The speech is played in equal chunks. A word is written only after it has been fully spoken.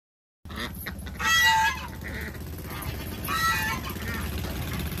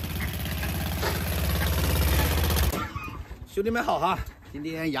兄弟们好哈！今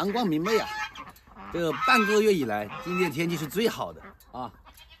天阳光明媚啊，这半个月以来，今天天气是最好的啊，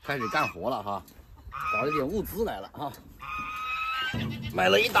开始干活了哈，搞了点物资来了哈，买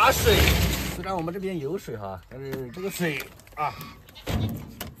了一打水，虽然我们这边有水哈，但是这个水啊，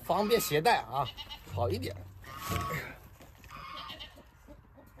方便携带啊，好一点。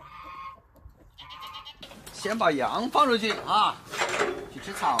先把羊放出去啊，去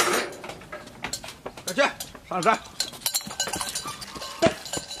吃草去，快去上山。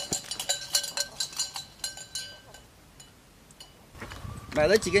买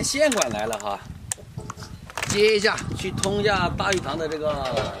了几根线管来了哈，接一下去通一下大鱼塘的这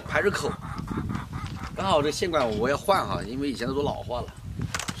个排水口。刚好这线管我要换哈，因为以前都老化了，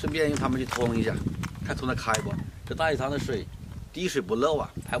顺便用它们去通一下，看通得开不？这大鱼塘的水滴水不漏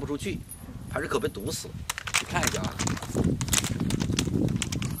啊，排不出去，排水口被堵死了。去看一下啊。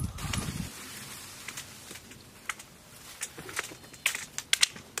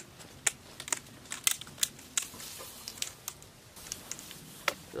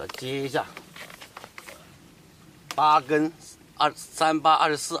接一下，8根，38、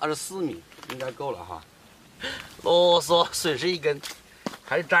24米应该够了哈。啰嗦，水是1根，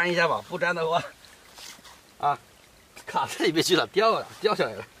还是粘一下吧，不粘的话，啊，卡这里边去了，掉下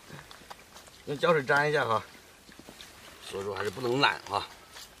来了。用胶水粘一下哈，所以说还是不能懒哈。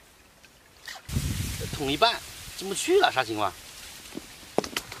捅一半进不去了，啥情况？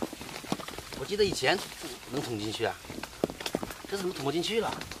我记得以前能捅进去啊，这怎么捅不进去了？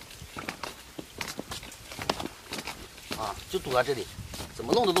啊，就堵在这里，怎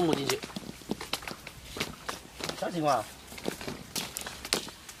么弄都弄不进去，啥情况？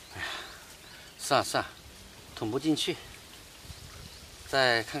哎呀，算了，捅不进去，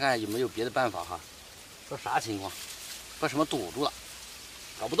再看看有没有别的办法哈。这啥情况？把什么堵住了，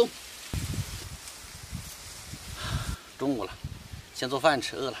搞不动。中午了，先做饭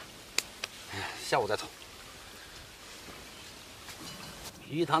吃，饿了。哎呀，下午再捅。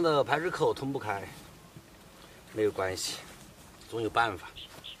鱼塘的排水口通不开。没有关系，总有办法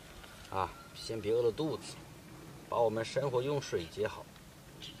啊！先别饿了肚子，把我们生活用水接好。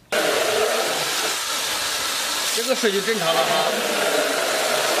这个水就正常了哈。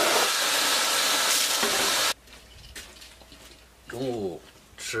中午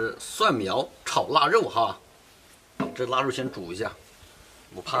吃蒜苗炒腊肉哈，这腊肉先煮一下，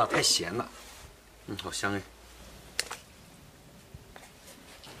我怕太咸了。好香哎！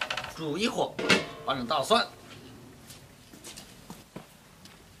煮一会儿，放点大蒜。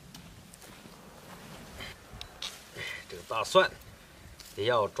这个大蒜也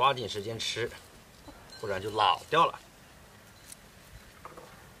要抓紧时间吃，不然就老掉了。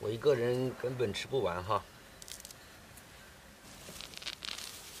我一个人根本吃不完哈。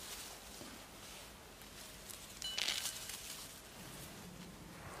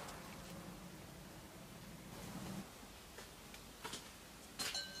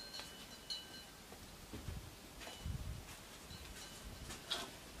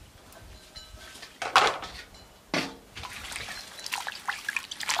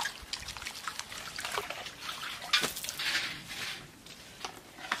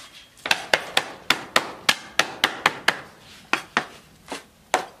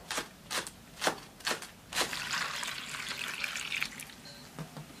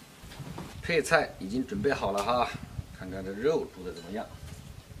配菜已经准备好了哈，看看这肉煮的怎么样。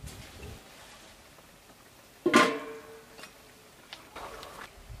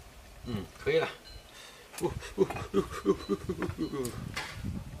可以了。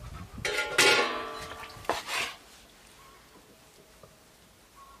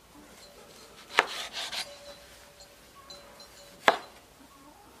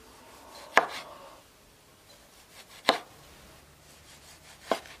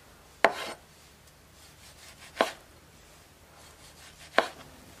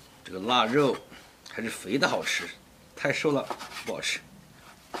这个腊肉还是肥的好吃，太瘦了不好吃。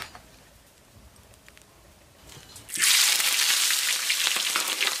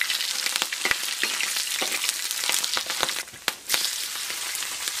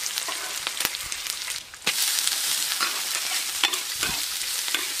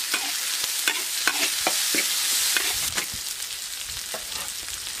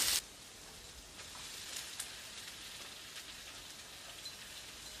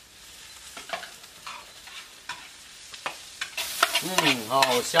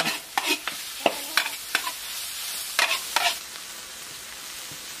好香！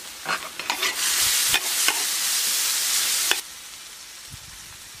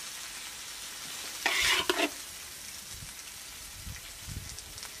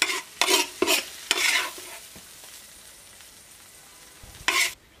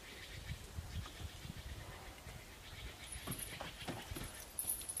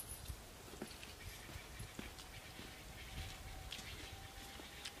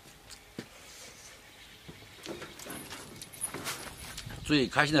最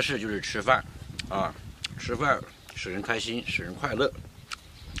开心的事就是吃饭啊，吃饭使人开心，使人快乐。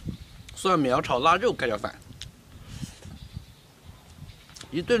蒜苗炒腊肉盖浇饭，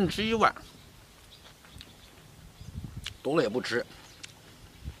一顿吃一碗，多了也不吃。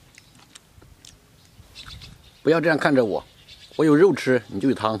不要这样看着我，我有肉吃，你就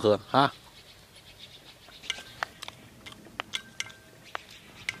有汤喝啊！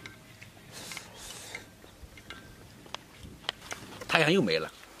太阳又没了，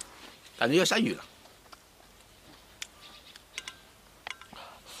感觉要下雨了。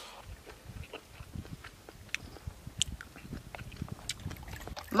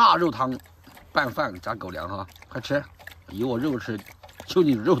腊肉汤拌饭加狗粮哈，快吃！有我肉吃，就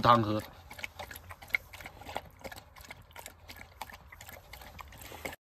你肉汤喝。